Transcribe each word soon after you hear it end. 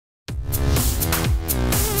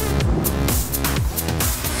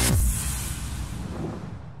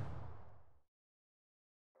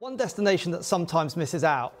One destination that sometimes misses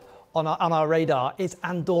out on our radar is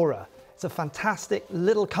Andorra. It's a fantastic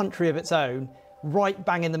little country of its own, right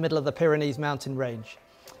bang in the middle of the Pyrenees mountain range.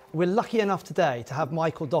 We're lucky enough today to have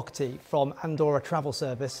Michael Doherty from Andorra Travel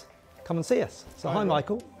Service come and see us. So hi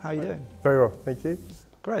Michael, how are you doing? Very well, thank you.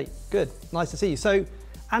 Great, good, nice to see you. So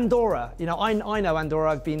Andorra, you know, I know Andorra,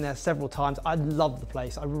 I've been there several times. I love the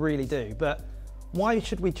place, I really do. But why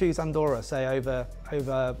should we choose Andorra, say, over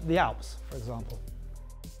the Alps, for example?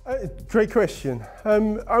 Great question.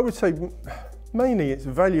 I would say mainly it's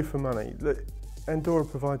value for money. Andorra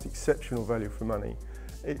provides exceptional value for money.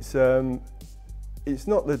 It's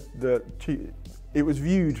not the cheap. It was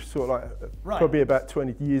viewed sort of like probably about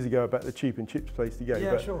 20 years ago about the cheap and chips place to go.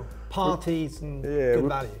 Yeah, but sure. Parties and good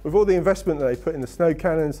value. With all the investment that they put in the snow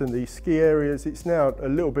cannons and the ski areas, it's now a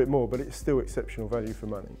little bit more, but it's still exceptional value for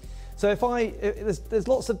money. So there's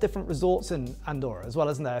lots of different resorts in Andorra as well,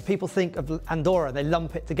 isn't there? People think of Andorra, they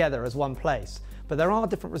lump it together as one place, but there are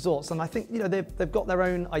different resorts, and I think, you know, they've got their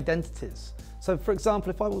own identities. So for example,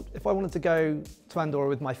 if I wanted to go to Andorra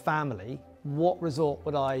with my family, what resort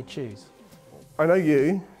would I choose? I know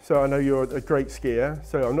you, so I know you're a great skier,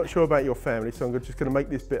 so I'm not sure about your family, so I'm just going to make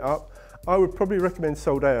this bit up. I would probably recommend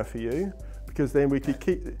Soldeo for you, because then we could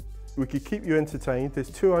keep you entertained. There's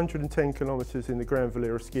 210 kilometres in the Gran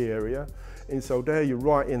Valira ski area. In Soldeo, you're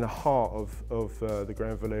right in the heart of the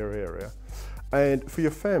Gran Valira area. And for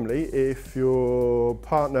your family, if your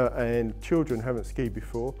partner and children haven't skied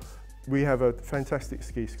before, we have a fantastic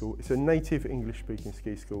ski school. It's a native English-speaking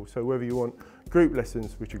ski school, so whether you want group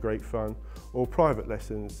lessons, which are great fun, or private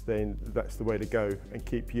lessons, then that's the way to go and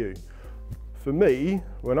keep you. For me,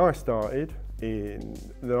 when I started, then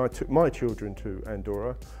I took my children to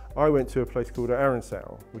Andorra, I went to a place called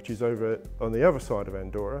Arensau, which is over on the other side of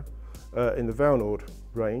Andorra, in the Valnord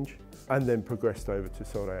range, and then progressed over to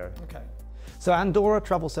Soldeo. Okay. So Andorra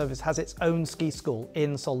Travel Service has its own ski school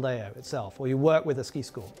in Soldeo itself, or you work with a ski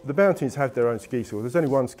school? The mountains have their own ski school. There's only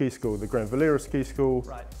one ski school, the Gran Valira ski school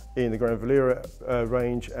in the Gran Valira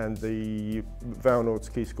range, and the Valnord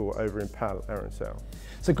ski school over in Pal, Arensau.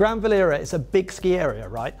 So Gran Valira is a big ski area,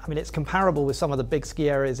 right? I mean, it's comparable with some of the big ski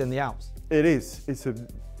areas in the Alps. It is.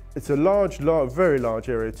 It's a large, very large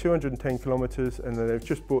area, 210 kilometres, and then they've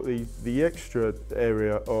just bought the extra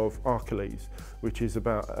area of Arcalise, which is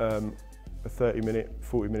about a 30-minute,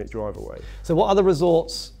 40-minute drive away. So what other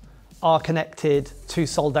resorts are connected to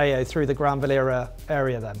Soldeo through the Gran Valira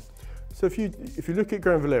area then? So if you look at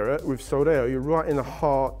Gran Valira with Soldeo, you're right in the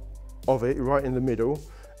heart of it, right in the middle.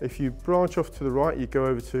 If you branch off to the right, you go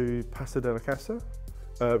over to Passo della Casa,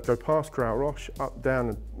 go past Grau Roche, up,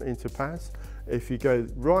 down into Paz. If you go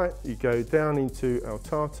right, you go down into El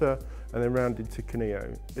Tata, and then round into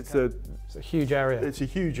Canillo. It's a huge area. It's a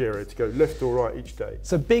huge area to go left or right each day.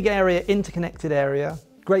 So big area, interconnected area,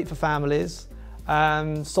 great for families.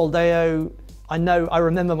 Soldeo, I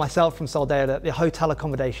remember myself from Soldeo that the hotel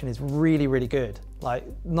accommodation is really, really good. Like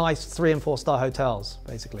nice 3- and 4-star hotels,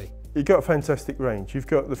 basically. You've got a fantastic range. You've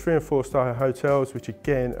got the 3- and 4-star hotels, which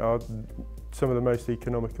again are some of the most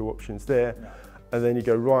economical options there. Yeah. And then you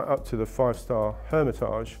go right up to the 5-star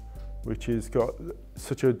Hermitage, which has got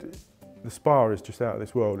the spa is just out of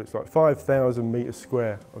this world. It's like 5,000 metres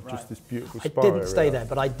square of just this beautiful spa area. I didn't stay there,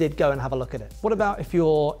 but I did go and have a look at it. What about if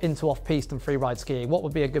you're into off-piste and free-ride skiing? What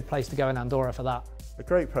would be a good place to go in Andorra for that? A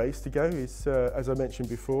great place to go is, as I mentioned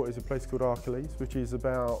before, is a place called Arcalise, which is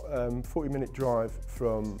about 40-minute drive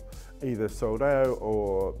from either Soldeo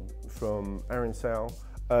or from Arensau.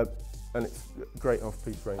 And it's a great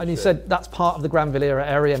off-piste range. And you said that's part of the Gran Valira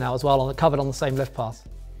area now as well, covered on the same lift pass?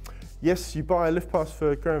 Yes, you buy a lift pass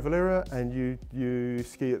for Gran Valira and you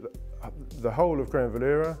ski at the whole of Gran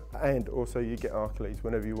Valira, and also you get Arcalise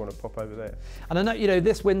whenever you want to pop over there. And I know, you know,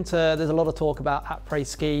 this winter there's a lot of talk about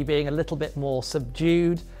après-ski being a little bit more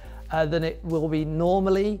subdued than it will be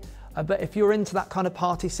normally. But if you're into that kind of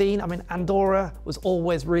party scene, I mean, Andorra was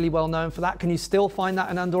always really well known for that. Can you still find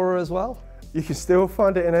that in Andorra as well? You can still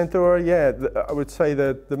find it in Andorra, yeah. I would say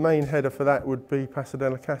the main header for that would be Passo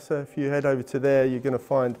della Casa. If you head over to there, you're going to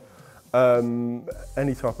find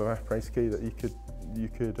any type of après-ski that you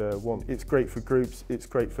could want. It's great for groups, it's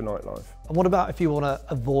great for nightlife. And what about if you want to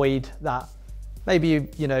avoid that? Maybe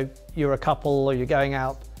you're a couple or you're going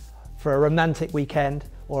out for a romantic weekend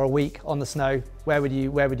or a week on the snow. Where would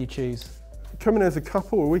you choose? Coming as a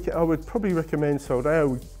couple or a weekend, I would probably recommend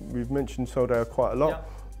Soldeo. We've mentioned Soldeo quite a lot. Yeah.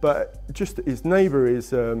 But just its neighbour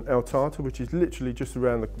is El Tata, which is literally just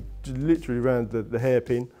around the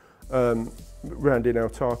hairpin. Round in El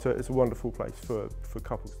Tata. It's a wonderful place for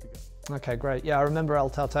couples to go. Okay, great. Yeah, I remember El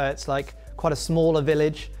Tata. It's like quite a smaller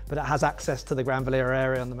village, but it has access to the Gran Valira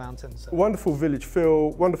area on the mountains. So. Wonderful village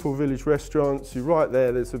feel, wonderful village restaurants. You're right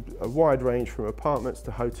there, there's a wide range from apartments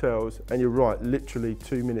to hotels, and you're right, literally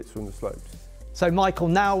 2 minutes from the slopes. So Michael,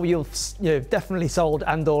 now you've definitely sold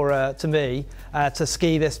Andorra to me to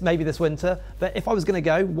ski maybe this winter, but if I was going to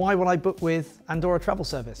go, why would I book with Andorra Travel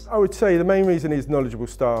Service? I would say the main reason is knowledgeable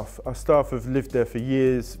staff. Our staff have lived there for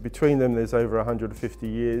years. Between them there's over 150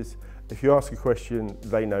 years. If you ask a question,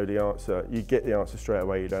 they know the answer. You get the answer straight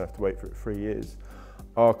away, you don't have to wait for it 3 years.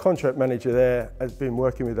 Our contract manager there has been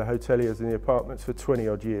working with the hoteliers in the apartments for 20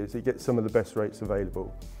 odd years. He gets some of the best rates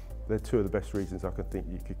available. They're two of the best reasons I can think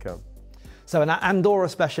you could come. So an Andorra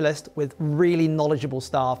specialist with really knowledgeable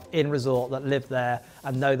staff in resort that live there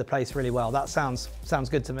and know the place really well. That sounds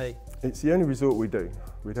good to me. It's the only resort we do.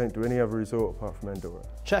 We don't do any other resort apart from Andorra.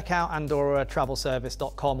 Check out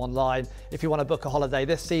AndorraTravelService.com online if you want to book a holiday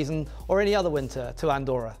this season or any other winter to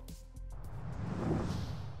Andorra.